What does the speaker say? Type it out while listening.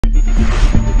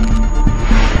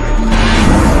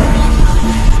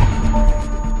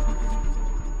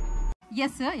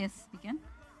Yes, sir. Yes, we can.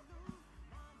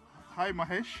 Hi,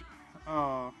 Mahesh.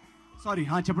 Sorry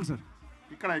చెప్పండి sir.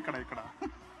 ఇక్కడ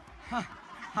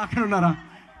అక్కడ ఉన్నారా?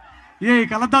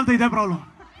 కలద్దాలతో ఇదే ప్రాబ్లం.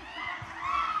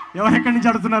 ఎవరు ఎక్కడి నుంచి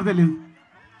అడుగుతున్నారో తెలియదు.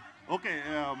 ఓకే,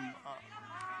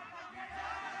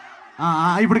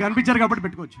 ఇప్పుడు కనిపించారు కాబట్టి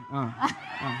పెట్టుకోవచ్చు.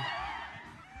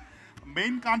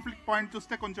 మెయిన్ కాన్ఫ్లిక్ట్ పాయింట్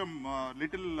చూస్తే కొంచెం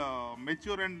little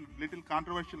mature and little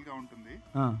controversial గా ఉంటుంది.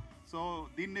 సో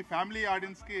దీన్ని ఫ్యామిలీ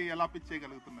ఆడియన్స్ కి ఎలా పిచ్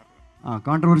చేయగలుగుతున్నారు?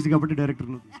 కాంట్రవర్సీ కాబట్టి డైరెక్టర్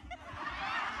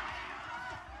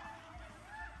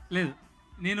లేదు,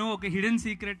 నేను ఒక హిడెన్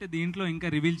సీక్రెట్ దీంట్లో ఇంకా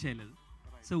రివీల్ చేయలేదు.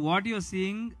 సో వాట్ యువర్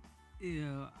సీయింగ్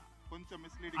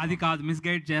అది కాదు,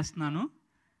 మిస్గైడ్ చేస్తున్నాను.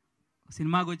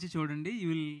 సినిమాకి వచ్చి చూడండి, you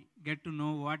will get to know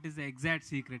what is the exact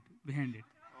secret behind it.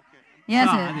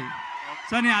 అది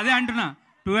సో నేను అదే అంటున్నా,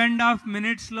 2.5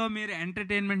 minutesలో మీరు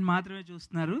ఎంటర్టైన్మెంట్ మాత్రమే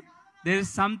చూస్తున్నారు. There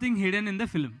is something hidden in the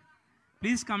film.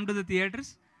 Please come to the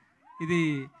theatres. ఇది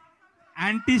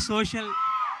యాంటీ సోషల్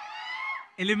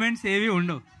ఎలిమెంట్స్ ఏవి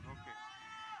ఉండవు.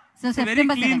 Very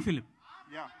clean film.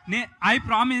 I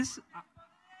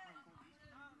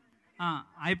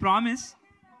promise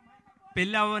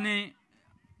పెళ్ళి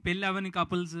అవ్వని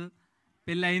కపుల్స్,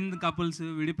 పెళ్ళి అయిన కపుల్స్,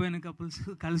 విడిపోయిన కపుల్స్,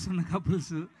 కలిసి ఉన్న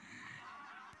couples,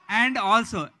 and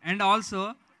also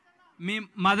me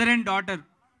mother and daughter,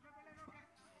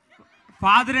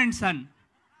 father and sun.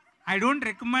 I don't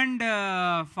recommend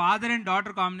father and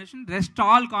daughter combination. Rest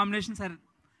all combinations are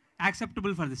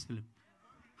acceptable for this film.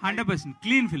 100%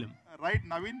 clean film. Right,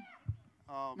 Naveen?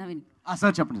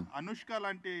 Sir చెప్పండి. అనుష్క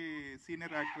లాంటి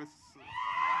senior actress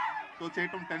తో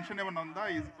చేయటం tension ఏమైనా ఉందా?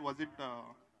 Was it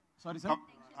sorry sir,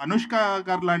 Anushka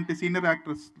గారు లాంటి senior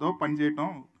actress తో పని చేయటం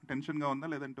టెన్షన్ గా ఉందా,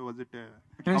 లేదంటే వాజ్ ఇట్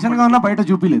టెన్షన్ గా ఉన్నా బయట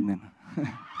చూపిలేదు. నేను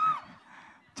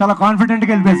చాలా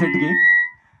కాన్ఫిడెంట్గా వెళ్ళిపోయా సెట్కి.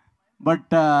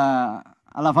 బట్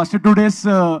అలా ఫస్ట్ 2 days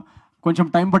కొంచెం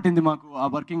టైం పట్టింది మాకు ఆ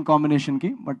వర్కింగ్ కాంబినేషన్కి.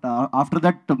 బట్ ఆఫ్టర్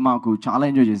దట్ మాకు చాలా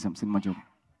ఎంజాయ్ చేసాం సినిమా చూడండి.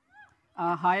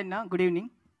 హాయ్ అన్న, గుడ్ ఈవినింగ్.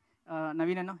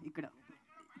 నవీన్ అన్న ఇక్కడ.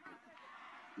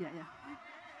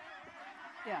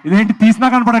 ఇదేంటి తీసినా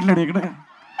కనపడట్లేడు ఇక్కడ.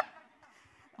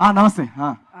 నమస్తే.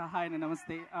 హాయ్ అన్న,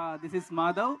 నమస్తే. This is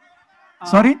Madhav.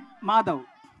 Sorry, Madhav.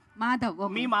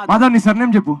 మీ మాధవ్, నీ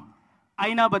సర్నేమ్ చెప్పు.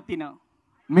 అయినాబత్తిన.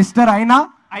 మిస్టర్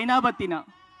అయినాబత్తిన.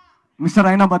 మిస్టర్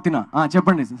అయినాబత్తిన,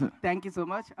 చెప్పండి. థ్యాంక్ యూ సో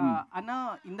మచ్ అన్న.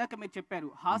 ఇందాక మీరు చెప్పారు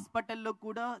హాస్పిటల్లో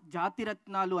కూడా జాతి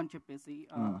రత్నాలు అని చెప్పేసి.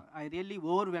 I really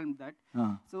overwhelm that.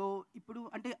 So ఇప్పుడు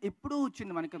అంటే ఎప్పుడూ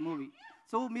వచ్చింది మనకి మూవీ.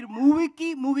 సో మీరు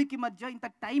మూవీకి మధ్య ఇంత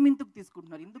టైం ఎందుకు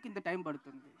తీసుకుంటున్నారు? ఎందుకు ఇంత టైం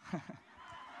పడుతుంది?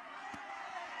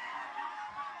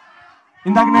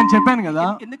 ఇందాక నేను చెప్పాను కదా.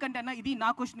 ఎందుకంటే అన్న, ఇది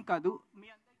నా క్వశ్చన్ కాదు, మీ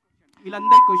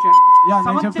వీళ్ళందరి క్వశ్చన్.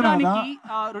 సంవత్సరానికి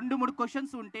 2-3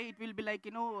 క్వశ్చన్స్ ఉంటే ఇట్ విల్ బి లైక్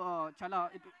చాలా.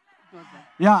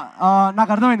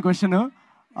 నాకు అర్థమైంది క్వశ్చన్.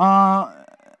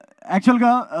 యాక్చువల్గా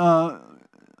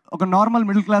ఒక నార్మల్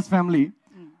మిడిల్ క్లాస్ ఫ్యామిలీ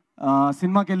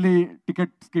సినిమాకి వెళ్ళి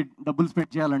టికెట్స్కి డబ్బులు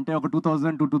స్పెండ్ చేయాలంటే ఒక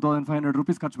 2000 to 2500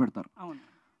 రూపీస్ ఖర్చు పెడతారు.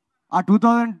 ఆ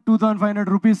 2500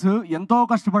 రూపీస్ ఎంతో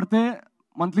కష్టపడితే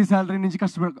మంత్లీ శాలరీ నుంచి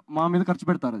మా మీద ఖర్చు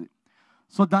పెడతారు అది.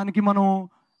 సో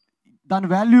దాని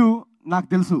వాల్యూ నాకు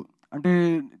తెలుసు. అంటే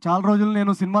చాలా రోజులు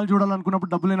నేను సినిమాలు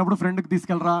చూడాలనుకున్నప్పుడు డబ్బులు లేనప్పుడు ఫ్రెండ్కి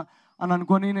తీసుకెళ్ళరా అని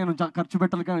అనుకొని నేను ఖర్చు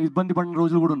పెట్టాలి, ఇబ్బంది పడిన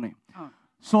రోజులు కూడా ఉన్నాయి.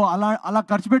 సో అలా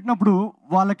ఖర్చు పెట్టినప్పుడు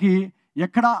వాళ్ళకి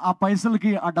ఎక్కడ ఆ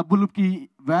పైసలకి, ఆ డబ్బులకి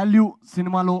వాల్యూ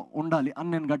సినిమాలో ఉండాలి అని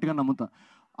నేను గట్టిగా నమ్ముతా.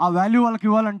 ఆ వాల్యూ వాళ్ళకి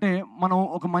ఇవ్వాలంటే మనం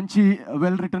ఒక మంచి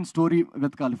వెల్ రిటర్న్ స్టోరీ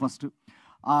వెతకాలి ఫస్ట్.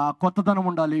 ఆ కొత్తదనం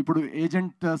ఉండాలి. ఇప్పుడు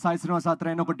ఏజెంట్ సాయి శ్రీనివాస్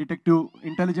అయిన ఒక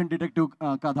ఇంటెలిజెంట్ డిటెక్టివ్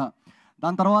కథ.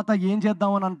 దాని తర్వాత ఏం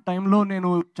చేద్దామన్న టైంలో నేను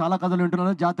చాలా కథలు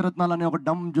వింటున్నాను. జాతిరత్నాలు అనే ఒక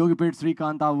డమ్ జోగిపేట్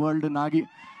శ్రీకాంత్, ఆ వరల్డ్ నాగి.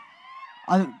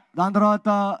 దాని తర్వాత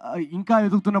ఇంకా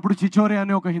ఎదుగుతున్నప్పుడు చిచోరే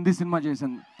అనే ఒక హిందీ సినిమా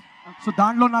చేశాను. సో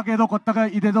దాంట్లో నాకు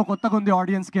ఇదేదో కొత్తగా ఉంది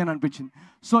ఆడియన్స్కి అని అనిపించింది.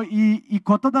 సో ఈ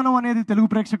కొత్తదనం అనేది తెలుగు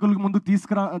ప్రేక్షకులకు ముందు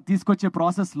తీసుకొచ్చే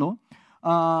ప్రాసెస్లో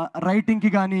రైటింగ్కి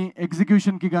కానీ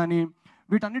ఎగ్జిక్యూషన్కి కానీ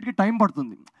వీటన్నిటికీ టైం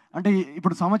పడుతుంది. అంటే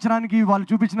ఇప్పుడు సంవత్సరానికి వాళ్ళు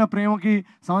చూపించిన ప్రేమకి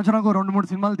సంవత్సరానికి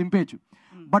 2-3 సినిమాలు దింపేయచ్చు.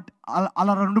 బట్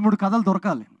అలా 2-3 కథలు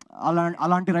దొరకాలి,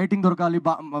 అలాంటి రైటింగ్ దొరకాలి,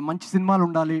 మంచి సినిమాలు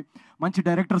ఉండాలి, మంచి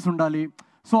డైరెక్టర్స్ ఉండాలి.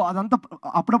 సో అదంతా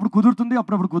అప్పుడప్పుడు కుదురుతుంది,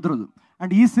 అప్పుడప్పుడు కుదరదు.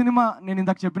 అండ్ ఈ సినిమా నేను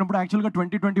ఇందాక చెప్పినప్పుడు యాక్చువల్గా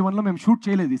 2021లో మేము షూట్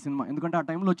చేయలేదు ఈ సినిమా. ఎందుకంటే ఆ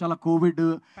టైంలో చాలా కోవిడ్,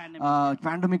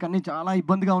 పాండమిక్ అన్నీ చాలా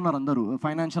ఇబ్బందిగా ఉన్నారు అందరూ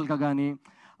ఫైనాన్షియల్గా కానీ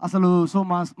అసలు. సో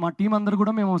మా టీం అందరూ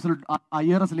కూడా మేము అసలు ఆ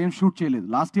ఇయర్ అసలు ఏం షూట్ చేయలేదు.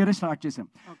 లాస్ట్ ఇయరే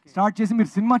స్టార్ట్ చేసి మీరు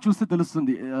సినిమా చూస్తే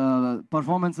తెలుస్తుంది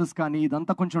పర్ఫార్మెన్సెస్ కానీ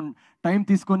ఇదంతా కొంచెం టైం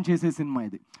తీసుకొని చేసే సినిమా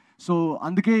ఇది. సో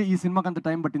అందుకే ఈ సినిమాకి అంత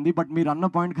టైం పట్టింది. బట్ మీరు అన్న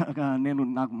పాయింట్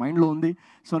నాకు మైండ్లో ఉంది.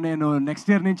 సో నేను నెక్స్ట్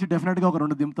ఇయర్ నుంచి డెఫినెట్గా ఒక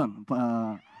 2 దింపుతాను.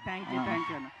 థ్యాంక్ యూ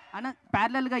అన్న. అన్న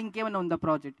ప్యారలల్ గా ఇంకేమైనా ఉందా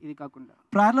ప్రాజెక్ట్ ఇది కాకుండా?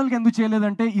 ప్యారలల్ గా ఎందుకు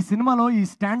చేయలేదంటే ఈ సినిమాలో ఈ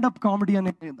స్టాండప్ కామెడీ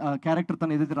అనే క్యారెక్టర్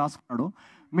తను ఏదైతే రాసుకున్నాడో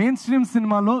మెయిన్ స్ట్రీమ్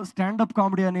సినిమాలో స్టాండప్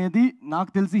కామెడీ అనేది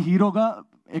నాకు తెలిసి హీరోగా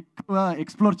ఎక్కువ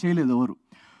ఎక్స్ప్లోర్ చేయలేదు ఎవరు.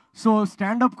 సో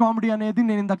స్టాండప్ కామెడీ అనేది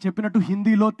నేను ఇందాక చెప్పినట్టు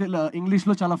హిందీలో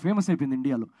ఇంగ్లీష్లో చాలా ఫేమస్ అయిపోయింది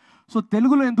ఇండియాలో. సో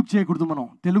తెలుగులో ఎందుకు చేయకూడదు, మనం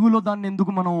తెలుగులో దాన్ని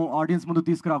ఎందుకు మనం ఆడియన్స్ ముందు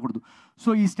తీసుకురాకూడదు? సో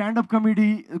ఈ స్టాండప్ కామెడీ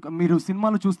మీరు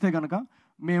సినిమాలో చూస్తే కనుక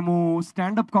మేము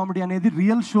స్టాండప్ కామెడీ అనేది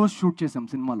రియల్ షోస్ షూట్ చేసాం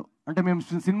సినిమాలో. అంటే మేము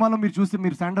సినిమాలో మీరు చూస్తే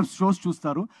మీరు స్టాండప్ షోస్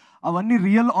చూస్తారు, అవన్నీ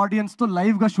రియల్ ఆడియన్స్తో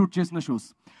లైవ్గా షూట్ చేసిన షోస్.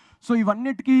 సో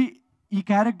ఇవన్నిటికీ ఈ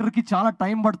క్యారెక్టర్కి చాలా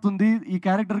టైం పడుతుంది, ఈ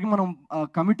క్యారెక్టర్కి మనం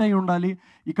కమిట్ అయి ఉండాలి.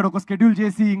 ఇక్కడ ఒక స్కెడ్యూల్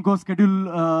చేసి ఇంకో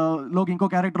స్కెడ్యూల్లోకి ఇంకో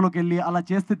క్యారెక్టర్లోకి వెళ్ళి అలా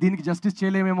చేస్తే దీనికి జస్టిస్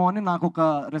చేయలేమేమో అని నాకు ఒక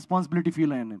రెస్పాన్సిబిలిటీ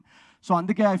ఫీల్ అయ్యాను నేను. సో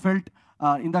అందుకే ఐ ఫెల్ట్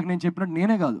ఇందాక నేను చెప్పినట్టు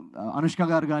నేనే కాదు, అనుష్క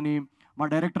గారు కానీ మా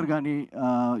డైరెక్టర్ కానీ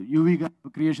యువి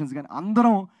క్రియేషన్స్ కానీ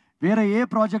అందరం వేరే ఏ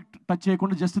ప్రాజెక్ట్ టచ్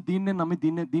చేయకుండా జస్ట్ దీన్నే నమ్మి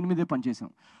దీని మీదే పనిచేసాం.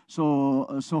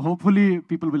 So hopefully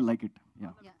people will like it.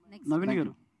 Naveen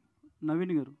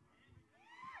గారు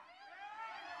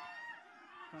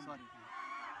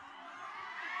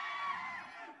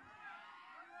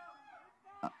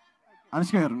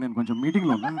అనుష్క గారు నేను కొంచెం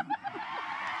మీటింగ్లో ఉన్నా.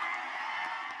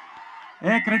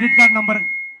 Credit card number.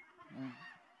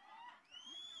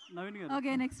 నవీన్ గారు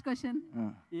okay next question.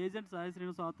 Agent Sai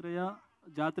Srinivas Athreya,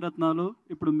 జాతిరత్నాలు,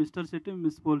 ఇప్పుడు మిస్టర్ శెట్టి,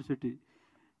 మిస్ పోలిశెట్టి,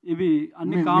 ఇవి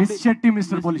అన్ని మిస్ శెట్టి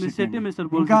మిస్టర్ పోలిశెట్టి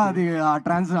ఇంకా అది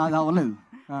ట్రాన్స్ అది అవ్వలేదు.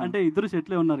 అంటే ఇద్దరు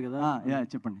షెట్లే ఉన్నారు కదా,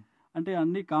 చెప్పండి. అంటే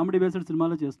అన్ని కామెడీ బేస్డ్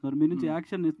సినిమాలో చేస్తున్నారు, మీ నుంచి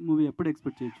యాక్షన్ మూవీ ఎప్పుడు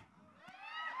ఎక్స్పెక్ట్ చేయొచ్చు?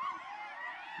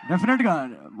 డెఫినెట్గా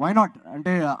వై నాట్.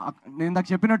 అంటే నేను ఇందాక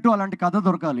చెప్పినట్టు అలాంటి కథ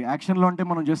దొరకాలి. యాక్షన్లో అంటే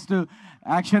మనం జస్ట్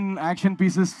యాక్షన్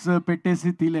పీసెస్ పెట్టేసి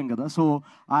తీలేం కదా. సో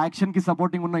ఆ యాక్షన్కి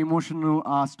సపోర్టింగ్ ఉన్న ఇమోషన్,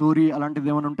 ఆ స్టోరీ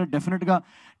అలాంటిది ఏమైనా ఉంటే డెఫినెట్గా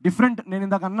డిఫరెంట్. నేను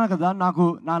ఇందాక అన్నా కదా, నాకు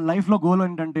నా లైఫ్లో గోల్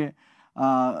ఏంటంటే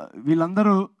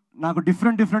వీళ్ళందరూ నాకు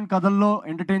డిఫరెంట్ కథల్లో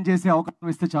ఎంటర్టైన్ చేసే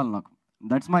అవకాశం ఇస్తే చాలు నాకు.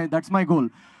 That's my goal.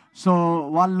 సో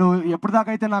వాళ్ళు ఎప్పటిదాకా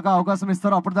అయితే నాకు అవకాశం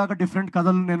ఇస్తారో అప్పటిదాకా డిఫరెంట్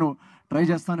కథలు నేను ట్రై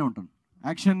చేస్తూనే ఉంటాను.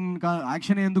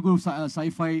 యాక్షన్ ఎందుకు,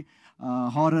 సైఫై,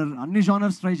 హారర్ అన్ని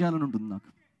జానర్స్ ట్రై చేయాలని ఉంటుంది నాకు.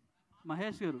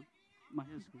 మహేష్ గారు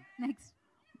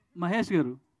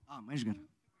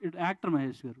ఇటు యాక్టర్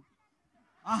మహేష్ గారు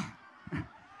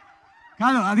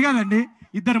కాదు, అది కాదండి,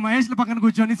 ఇద్దరు మహేష్ల పక్కన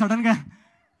కూర్చొని సడన్ గా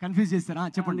కన్ఫ్యూజ్ చేస్తారా?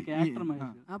 చెప్పండి. యాక్టర్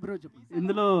మహేష్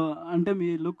ఇందులో అంటే మీ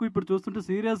లుక్ ఇప్పుడు చూస్తుంటే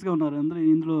సీరియస్ గా ఉన్నారు.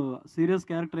 ఇందులో సీరియస్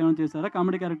క్యారెక్టర్ ఏమైనా చేశారా,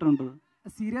 కామెడీ క్యారెక్టర్ ఉంటుందా?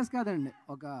 సీరియస్ కాదండి,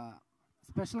 ఒక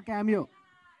స్పెషల్ క్యామియో.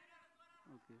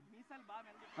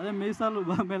 అదే మీసాలు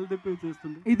బాగా మెల్దిప్పి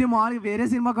చేస్తుంది. ఇది మామూలుగా వేరే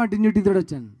సినిమా కంటిన్యూటీ తోటి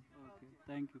వచ్చాను.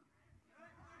 Thank you.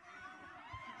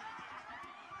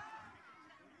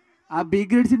 ఆ బి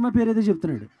గ్రేడ్ సినిమా పేరు ఏదో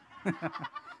చెప్తున్నాడు.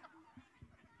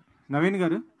 నవీన్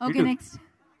గారు ఓకే నెక్స్ట్.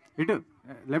 ఇటు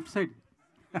లెఫ్ట్ సైడ్,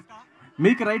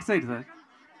 మీకు రైట్ సైడ్ సార్.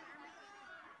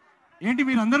 ఏంటి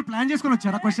మీరు అందరూ ప్లాన్ చేసుకొని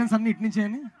వచ్చారా క్వశ్చన్స్ అన్ని ఇటు నుంచే?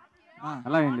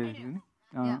 అలా ఏంటి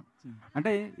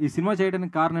అంటే ఈ సినిమా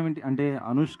చేయడానికి కారణం ఏంటి? అంటే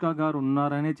అనుష్క గారు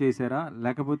ఉన్నారనే చేశారా,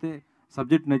 లేకపోతే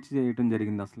సబ్జెక్ట్ నచ్చి చేయటం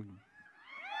జరిగింది అసలు?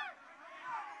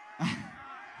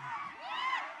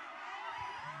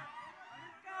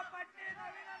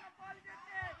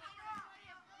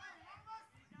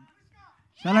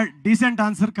 చాలా డీసెంట్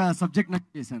ఆన్సర్, సబ్జెక్ట్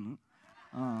నచ్చి చేశాను.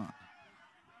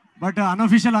 బట్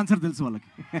అన్అఫీషియల్ ఆన్సర్ తెలుసు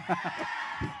వాళ్ళకి.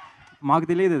 మాకు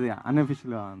తెలియదు అది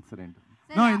అన్అఫీషియల్ ఆన్సర్ ఏంటి.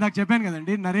 ఇందాక చెప్పాను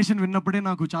కదండి, నరేషన్ విన్నప్పుడే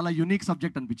నాకు చాలా యూనిక్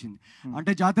సబ్జెక్ట్ అనిపించింది.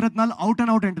 అంటే జాతిరత్నాలు అవుట్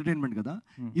అండ్ అవుట్ ఎంటర్టైన్మెంట్ కదా,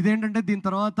 ఇదేంటంటే దీని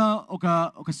తర్వాత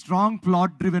ఒక strong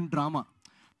plot driven drama.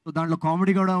 So దాంట్లో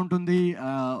కామెడీ కూడా ఉంటుంది,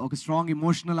 ఒక స్ట్రాంగ్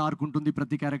ఇమోషనల్ ఆర్క్ ఉంటుంది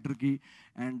ప్రతి క్యారెక్టర్కి.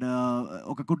 అండ్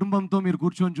ఒక కుటుంబంతో మీరు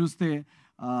కూర్చొని చూస్తే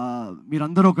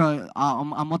మీరందరూ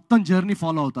ఆ మొత్తం జర్నీ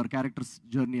ఫాలో అవుతారు, క్యారెక్టర్స్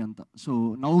జర్నీ అంతా. సో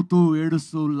నవ్వుతూ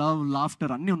ఏడుస్తూ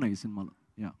లాఫ్టర్ అన్నీ ఉన్నాయి ఈ సినిమాలో.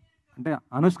 అంటే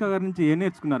అనుష్క గారి నుంచి ఏం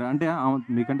నేర్చుకున్నారు? అంటే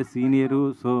మీకంటే సీనియరు,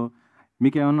 సో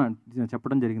మీకు ఏమన్నా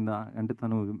చెప్పడం జరిగిందా? అంటే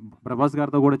తను ప్రభాస్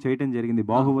గారితో కూడా చేయటం జరిగింది,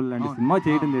 బాహుబలి లాంటి సినిమా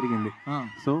చేయటం జరిగింది.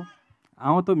 సో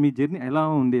ఆమెతో మీ జర్నీ ఎలా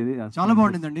ఉండేది? చాలా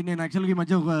బాగుండిందండి. నేను యాక్చువల్గా ఈ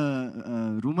మధ్య ఒక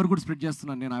రూమర్ కూడా స్ప్రెడ్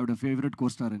చేస్తున్నాను, నేను ఆవిడ ఫేవరెట్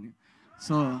కోస్టార్ అని.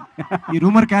 సో ఈ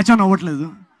రూమర్ క్యాచ్ ఆన్ అవ్వట్లేదు,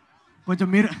 కొంచెం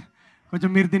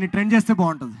మీరు దీన్ని ట్రెండ్ చేస్తే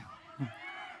బాగుంటుంది.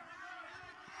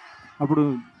 అప్పుడు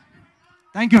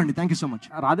థ్యాంక్ యూ అండి, థ్యాంక్ యూ సో మచ్.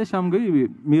 రాధేశ్యామ్కి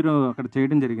మీరు అక్కడ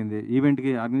చేయడం జరిగింది,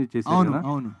 ఈవెంట్కి ఆర్గనైజ్ చేశారు.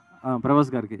 అవును, ప్రభాస్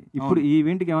గారికి. ఇప్పుడు ఈ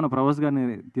ఈవెంట్కి ఏమైనా ప్రభాస్ గారిని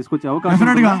తీసుకొచ్చే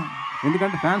అవకాశం?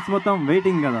 ఎందుకంటే ఫ్యాన్స్ మొత్తం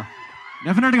వెయిటింగ్ కదా.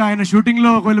 డెఫినెట్గా ఆయన షూటింగ్లో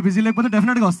ఒకవేళ బిజీ లేకపోతే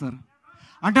డెఫినెట్గా వస్తారు.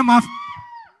 అంటే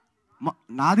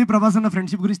నాది ప్రభాస్ అన్న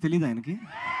ఫ్రెండ్షిప్ గురించి తెలియదు ఆయనకి.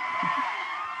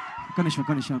 ఒక్క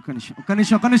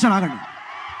నిమిషం ఆగండి.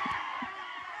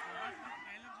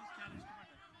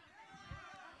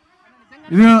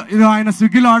 ఇది ఆయన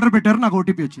స్విగ్గీలో ఆర్డర్ పెట్టారు, నాకు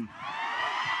ఓటీపీ వచ్చింది.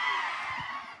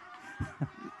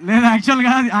 లేదు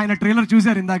యాక్చువల్గా ఆయన ట్రైలర్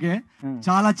చూశారు ఇందాకే,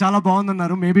 చాలా చాలా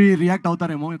బాగుందన్నారు. మేబీ రియాక్ట్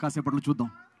అవుతారేమో, కాసేపట్లో చూద్దాం.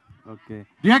 ఓకే,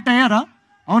 రియాక్ట్ అయ్యారా?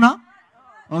 అవునా?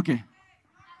 ఓకే,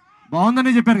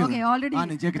 బాగుందని చెప్పారు కదా,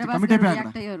 కమిట్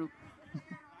అయిపోయారు.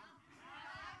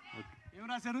 ఏం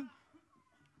రాశారు?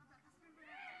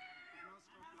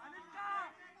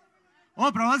 ఓ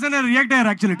ప్రభాస్ అనే రియాక్ట్ అయ్యారు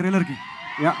actually ట్రైలర్కి.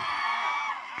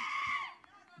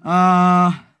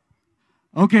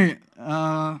 Okay,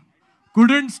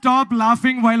 couldn't stop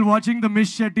laughing while watching the Miss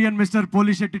Shetty and Mr.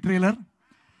 Polishetty trailer.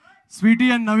 Sweetie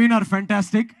and Naveen are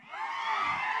fantastic.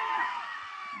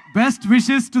 Best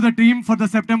wishes to the team for the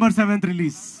September 7th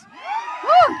release.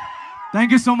 Thank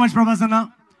you so much, Prabhasanna.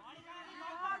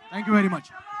 Thank you very much.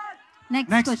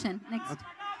 Next question. Next. Okay.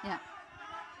 Yeah.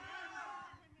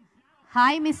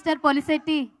 Hi, Mr.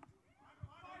 Polishetty.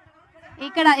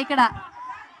 Ikkada.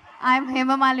 I am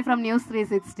Hema Malini from News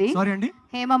 360. Sorry, Andy?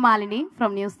 Hema Malini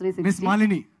from News 360. Miss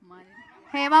Malini.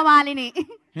 Hema Malini.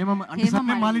 అంటే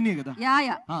సర్నే మాలిని కదా?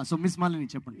 Yeah. So miss Malini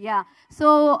చెప్పండి. Yeah. So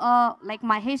like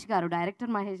Mahesh గారు,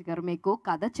 director Mahesh గారు మీకు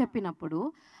కథ చెప్పినప్పుడు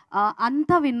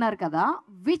అంతా విన్నారు కదా,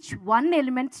 which one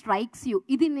element strikes you,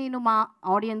 ఇది నేను మా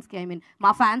ఆడియన్స్ కి, ఐ మీన్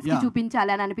మా ఫ్యాన్స్ కి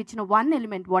చూపించాలి అని అనిపించిన one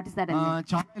element, what is that element?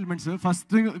 చాలా ఎలిమెంట్స్.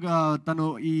 ఫస్ట్ తను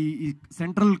ఈ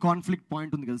సెంట్రల్ కాన్ఫ్లిక్ట్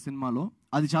పాయింట్ ఉంది కదా సినిమాలో,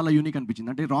 అది చాలా యూనిక్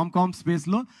అనిపించింది. అంటే రామ్ కామ్ స్పేస్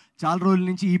లో చాలా రోజుల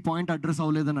నుంచి ఈ పాయింట్ అడ్రస్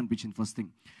అవ్వలేదని అనిపించింది first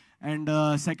thing. And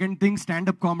second thing,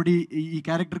 stand up comedy, ఈ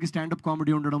క్యారెక్టర్కి స్టాండప్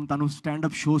కామెడీ ఉండడం, తను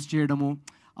స్టాండప్ షోస్ చేయడము,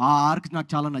 ఆ ఆర్క్ నాకు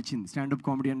చాలా నచ్చింది. స్టాండప్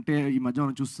కామెడీ అంటే ఈ మధ్య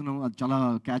మనం చూస్తున్నాం, అది చాలా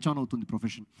క్యాచ్ ఆన్ అవుతుంది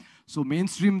profession. So main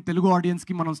stream Telugu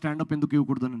ఆడియన్స్కి మనం స్టాండప్ ఎందుకు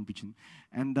ఇవ్వకూడదని అనిపించింది.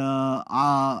 అండ్ ఆ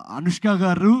అనుష్క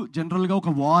గారు జనరల్గా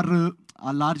ఒక వార్,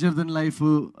 ఆ larger than life,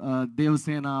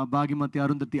 Devasena, Bhagyamathi,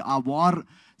 Arundhati, ఆ వార్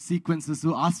సీక్వెన్సెస్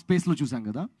ఆ స్పేస్లో చూసాం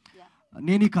కదా.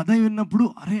 నేను ఈ కథ విన్నప్పుడు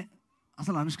అరే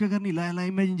అసలు అనుష్క గారిని ఇలా ఎలా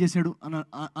ఇమాజిన్ చేశాడు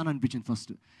అని అనిపించింది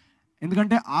ఫస్ట్.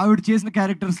 ఎందుకంటే ఆవిడ చేసిన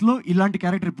క్యారెక్టర్స్లో ఇలాంటి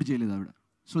క్యారెక్టర్ ఎప్పుడు చేయలేదు ఆవిడ.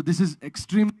 సో దిస్ ఈజ్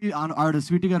ఎక్స్ట్రీమ్లీ, ఆవిడ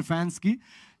స్వీటీ గారి ఫ్యాన్స్కి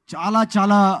చాలా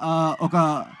చాలా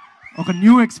ఒక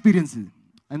న్యూ ఎక్స్పీరియన్స్ ఇది.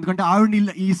 ఎందుకంటే ఆవిడని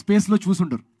ఈ స్పేస్లో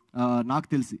చూసుంటారు నాకు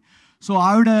తెలిసి. సో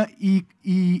ఆవిడ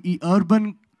ఈ అర్బన్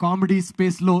కామెడీ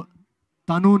స్పేస్లో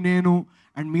తను, నేను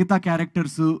అండ్ మిగతా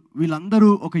క్యారెక్టర్స్ వీళ్ళందరూ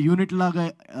ఒక యూనిట్ లాగా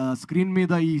స్క్రీన్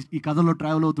మీద ఈ కథలో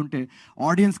ట్రావెల్ అవుతుంటే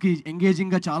ఆడియన్స్కి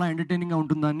ఎంగేజింగ్గా చాలా ఎంటర్టైనింగ్గా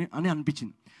ఉంటుందని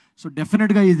అనిపించింది. సో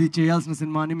డెఫినెట్గా ఇది చేయాల్సిన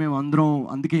సినిమా అని మేము అందరం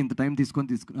అందుకే ఇంత టైం తీసుకొని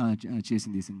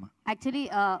చేసింది ఈ సినిమా. యాక్చువల్లీ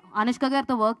అనుష్క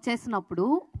గారితో వర్క్ చేసినప్పుడు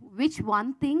which one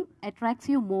thing attracts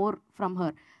you more from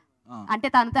her? అంటే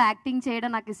తనతో యాక్టింగ్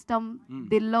చేయడం నాకు ఇష్టం,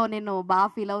 దిల్లో నేను బాగా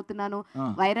ఫీల్ అవుతున్నాను,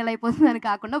 వైరల్ అయిపోతుందని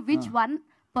కాకుండా విచ్ వన్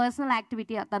పర్సనల్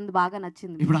యాక్టివిటీ తనది బాగా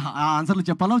నచ్చింది? ఇప్పుడు ఆ ఆన్సర్లు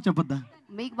చెప్పాలా చెప్పొద్దా?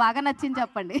 మీకు బాగా నచ్చింది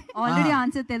చెప్పండి. ఆల్రెడీ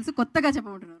ఆన్సర్ తెలుసు, కొత్తగా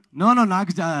చెప్పమంటున్నారు. నో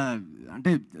నాకు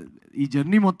అంటే ఈ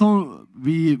జర్నీ మొత్తం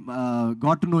we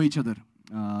got to know each other.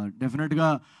 డెఫినెట్గా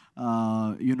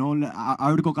యునో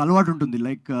ఆవిడకి ఒక అలవాటు ఉంటుంది,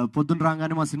 లైక్ పొద్దున్న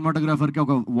రాగానే మా సినిమాటోగ్రాఫర్కి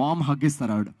ఒక వార్మ్ హగ్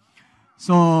ఇస్తారు ఆవిడ.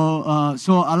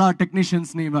 సో అలా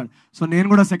టెక్నీషియన్స్ని. సో నేను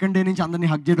కూడా సెకండ్ డే నుంచి అందరినీ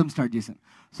హగ్ చేయడం స్టార్ట్ చేశాను.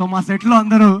 సో మా సెట్లో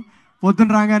అందరూ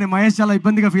పొద్దున్న రాగానే మహేష్ చాలా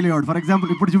ఇబ్బందిగా ఫీల్ అయ్యాడు. ఫర్ ఎగ్జాంపుల్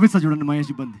ఇప్పుడు చూపిస్తా చూడండి మహేష్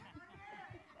ఇబ్బంది.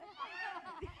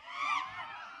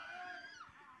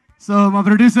 సో మా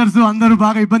ప్రొడ్యూసర్స్ అందరూ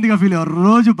బాగా ఇబ్బందిగా ఫీల్ అయ్యారు,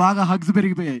 రోజు బాగా హగ్స్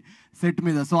పెరిగిపోయాయి సెట్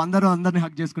మీద. సో అందరినీ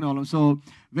హగ్ చేసుకునే వాళ్ళం. So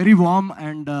very warm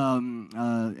and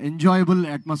enjoyable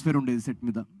atmosphere ఉండేది సెట్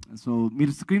మీద. సో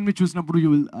మీరు స్క్రీన్ మీద చూసినప్పుడు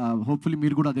యూ విల్ హోప్ఫుల్లీ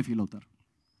మీరు కూడా అదే ఫీల్ అవుతారు.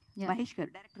 మహేష్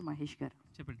గారు, డైరెక్టర్ మహేష్ గారు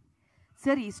చెప్పండి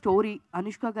సార్. ఈ స్టోరీ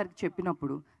అనుష్క గారికి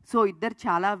చెప్పినప్పుడు సో ఇద్దరు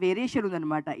చాలా వేరియేషన్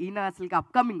ఉందన్నమాట. ఈయన అసలు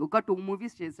అప్కమింగ్ ఒక 2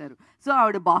 మూవీస్ చేశారు, సో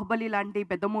ఆవిడ బాహుబలి లాంటి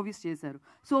పెద్ద మూవీస్ చేశారు.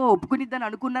 సో ఒప్పుకునిద్దని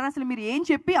అనుకున్నారా? అసలు మీరు ఏం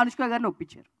చెప్పి అనుష్క గారిని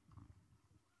ఒప్పించారు?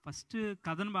 ఫస్ట్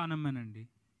కథను బాగా నమ్మానండి.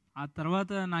 ఆ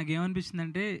తర్వాత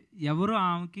నాకేమనిపించిందంటే ఎవరు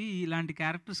ఆమెకి ఇలాంటి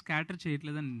క్యారెక్టర్స్ క్యాటర్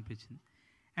చేయట్లేదని అనిపించింది.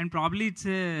 And probably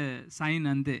it's a sign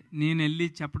అంతే. నేను వెళ్ళి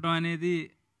చెప్పడం అనేది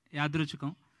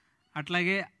యాదృచ్ఛికం.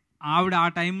 అట్లాగే ఆవిడ ఆ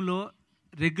టైంలో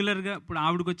రెగ్యులర్గా ఇప్పుడు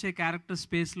ఆవిడకి వచ్చే క్యారెక్టర్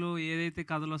స్పేస్లో ఏదైతే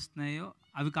కథలు వస్తున్నాయో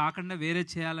అవి కాకుండా వేరే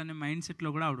చేయాలనే మైండ్ సెట్లో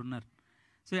కూడా ఆవిడ ఉన్నారు.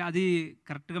 సో అది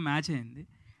కరెక్ట్గా మ్యాచ్ అయింది.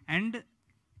 అండ్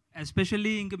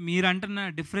ఎస్పెషల్లీ ఇంక మీరు అంటున్న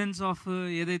డిఫరెన్స్ ఆఫ్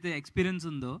ఏదైతే ఎక్స్పీరియన్స్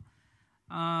ఉందో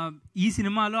ఈ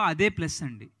సినిమాలో అదే ప్లస్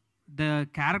అండి. ద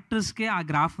క్యారెక్టర్స్కే ఆ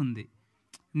గ్రాఫ్ ఉంది.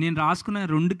 నేను రాసుకున్న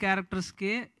 2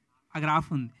 క్యారెక్టర్స్కే ఆ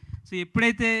గ్రాఫ్ ఉంది. సో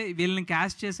ఎప్పుడైతే వీళ్ళని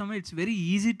క్యాస్ట్ చేసామో it's very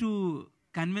easy to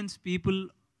convince people.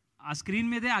 ఆ స్క్రీన్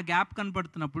మీదే ఆ గ్యాప్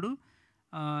కనపడుతున్నప్పుడు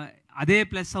అదే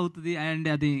ప్లస్ అవుతుంది అండ్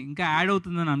అది ఇంకా యాడ్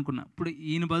అవుతుందని అనుకున్నా. ఇప్పుడు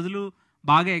ఈయన బదులు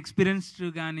బాగా ఎక్స్పీరియన్స్డ్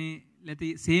కానీ లేకపోతే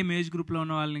సేమ్ ఏజ్ గ్రూప్లో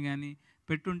ఉన్న వాళ్ళని కానీ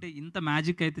పెట్టుంటే ఇంత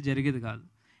మ్యాజిక్ అయితే జరిగేది కాదు.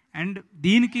 అండ్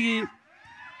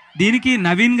దీనికి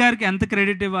నవీన్ గారికి ఎంత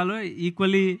క్రెడిట్ ఇవ్వాలో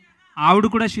ఈక్వల్లీ ఆవిడ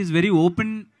కూడా she very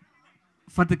open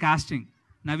for the casting.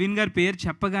 Naveen గారి పేరు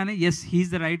చెప్పగానే ఎస్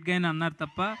హీఈస్ ద రైట్ గై అని అన్నారు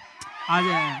తప్ప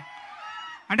అది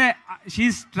అంటే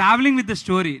she is travelling with the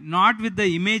story, not with the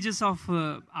images of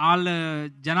వాళ్ళ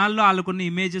జనాల్లో వాళ్ళకున్న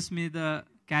ఇమేజెస్ మీద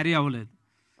క్యారీ అవ్వలేదు.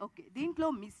 ఓకే, దీంట్లో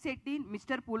మిస్ శెట్టి,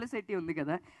 మిస్టర్ పూలశెట్టి ఉంది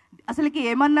కదా, అసలుకి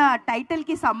ఏమన్నా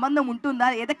టైటిల్కి సంబంధం ఉంటుందా,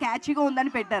 ఏదో క్యాచీగా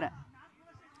ఉందని పెట్టారా?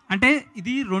 అంటే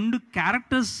ఇది 2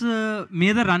 క్యారెక్టర్స్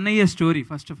మీద రన్ అయ్యే story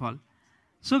first of all.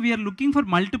 So we are looking for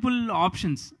multiple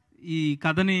options. ఈ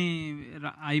కథని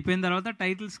అయిపోయిన తర్వాత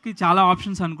టైటిల్స్కి చాలా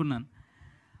ఆప్షన్స్ అనుకున్నాను.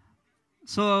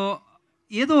 సో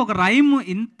ఏదో ఒక రైమ్,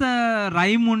 ఇంత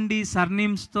రైమ్ ఉండి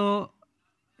సర్నేమ్స్తో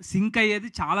సింక్ అయ్యేది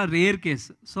చాలా rare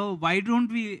case. So why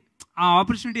don't we ఆ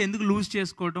ఆపర్చునిటీ ఎందుకు లూజ్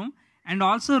చేసుకోవటం? అండ్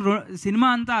ఆల్సో సినిమా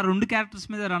అంతా ఆ 2 క్యారెక్టర్స్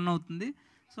మీద రన్ అవుతుంది.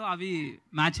 సో అవి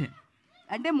మ్యాచ్.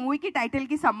 అంటే మూవీకి టైటిల్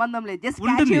కి సంబంధం లేదు, జస్ట్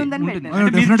ఉంటుంది, క్యాచీ ఉందని ఉంటుంది.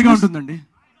 పెట్టారు. డెఫినెట్ గా ఉంటుందండి.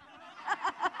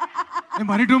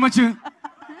 మరీ టూ మచ్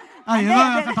ఏదో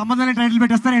సంబంధం లేని టైటిల్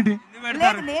పెట్టేస్తారేంటి?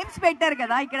 నేమ్స్ పెట్టారు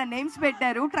కదా, ఇక్కడ నేమ్స్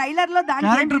పెట్టారు. ట్రైలర్ లో దాని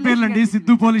క్యారెక్టర్ పేర్లు అండి,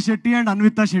 సిద్ధు పోలిశెట్టి అండ్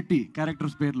అన్విత శెట్టి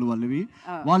క్యారెక్టర్స్ పేర్లు వాళ్ళవి.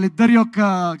 వాళ్ళిద్దరి యొక్క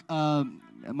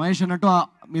మహేష్ అన్నట్టు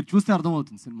మీరు చూస్తే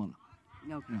అర్థమవుతుంది సినిమాలో.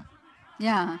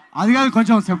 అది కాదు,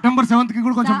 కొంచెం సెప్టెంబర్ 7th కి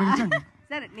కూడా కొంచెం పిలిచండి.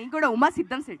 సరే, నేను కూడా ఉమా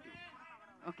సిద్ధం శెట్టి.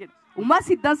 ఓకే, ఉమా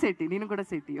సిద్ధం శెట్టి, నేను కూడా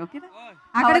శెట్టి. ఓకేనా?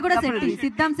 అక్కడ కూడా శెట్టి,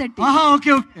 సిద్ధం శెట్టి.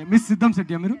 ఓకే ఓకే, మిస్ సిద్ధం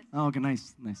శెట్టి మీరు. Okay, nice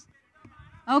nice.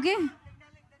 Okay,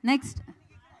 next.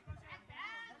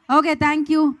 Okay, thank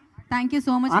you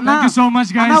so much. Thank you so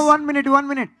much guys. 1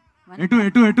 minute.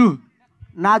 ఎటు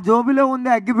నా జోబిలో ఉంది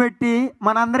అగ్గిపెట్టి,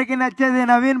 మనందరికీ నచ్చేది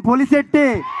నవీన్ పోలిశెట్టి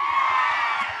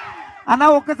అన్న.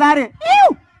 ఒక్కసారి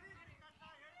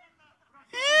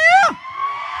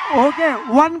ఓకే,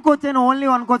 1 క్వశ్చన్, ఓన్లీ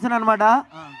 1 క్వశ్చన్ అనమాట.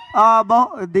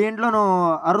 దీంట్లోను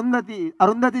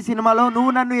అరుంధతి సినిమాలో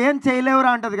నువ్వు నన్ను ఏం చేయలేవురా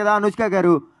అంటది కదా అనుష్క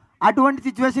గారు, అటువంటి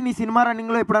సిచ్యువేషన్ ఈ సినిమా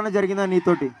రన్నింగ్ లో ఎప్పుడైనా జరిగిందా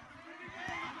నీతోటి?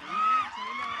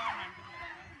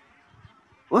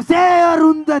 ఒసే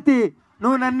అరుంధతి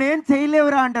నువ్వు నన్ను ఏం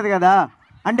చేయలేవురా అంటది కదా,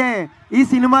 అంటే ఈ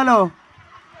సినిమాలో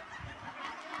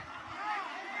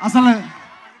అసలు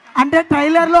అంటే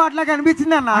ట్రైలర్ లో అట్లా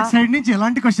కనిపించింది అన్న. సైడ్ నుంచి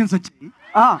ఎలాంటి క్వశ్చన్స్ వచ్చాయి?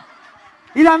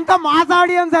 ఇదంతా మాస్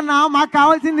ఆడియన్స్ అన్న, మాకు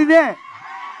కావాల్సింది ఇదే.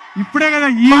 ఇప్పుడే కదా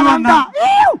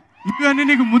ఇవన్నీ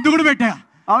నీకు ముద్దు కూడా పెట్టా.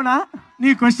 అవునా? నీ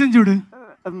క్వశ్చన్ చూడు.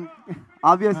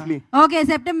 ఆబ్వియస్లీ. ఓకే,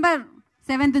 సెప్టెంబర్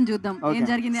 7th చూద్దాం ఏం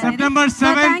జరిగింది. September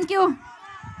 7th.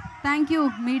 Thank you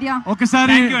media.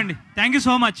 ఒకసారి అండి, thank you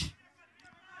so much.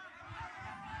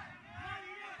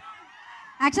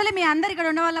 Actually మీ అందరు ఇక్కడ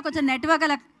ఉన్న వాళ్ళకి కొంచెం నెట్వర్క్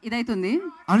అలా ఇదైతుంది.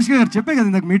 అనుష్క గారు చెప్పే కదా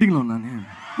ఇందాక మీటింగ్ లో ఉన్నాను.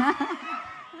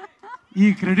 ఈ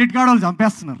క్రెడిట్ కార్డ్ వాళ్ళు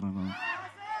చంపేస్తున్నారు నన్ను.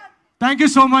 Thank you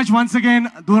so much once again.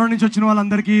 దూరం నుంచి వచ్చిన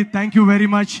వాళ్ళందరికీ thank you very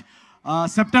much.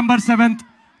 September 7th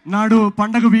నాడు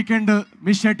పండగ weekend,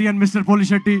 miss Shetty and mister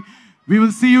Polisetty. We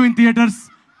will see you in theatres.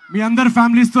 మీ అందరు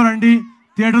ఫ్యామిలీస్తో రండి,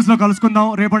 థియేటర్స్లో కలుసుకుందాం.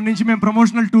 రేపటి నుంచి మేము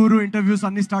ప్రమోషనల్ టూరు, ఇంటర్వ్యూస్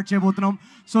అన్ని స్టార్ట్ చేయబోతున్నాం.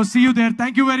 So see you there.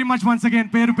 Thank you very much once again,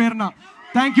 పేరు పేరున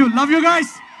thank you. Love you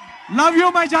guys, love you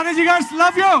my జానజీ guys,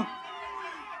 love you.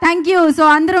 Thank you. So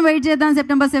అందరం వెయిట్ చేద్దాం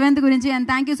సెప్టెంబర్ 7th గురించి. And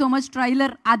thank you so much.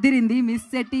 Trailer Adirindi. Miss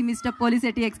Shetty, mister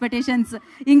Polisetty expectations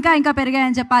ఇంకా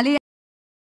పెరిగాయని చెప్పాలి.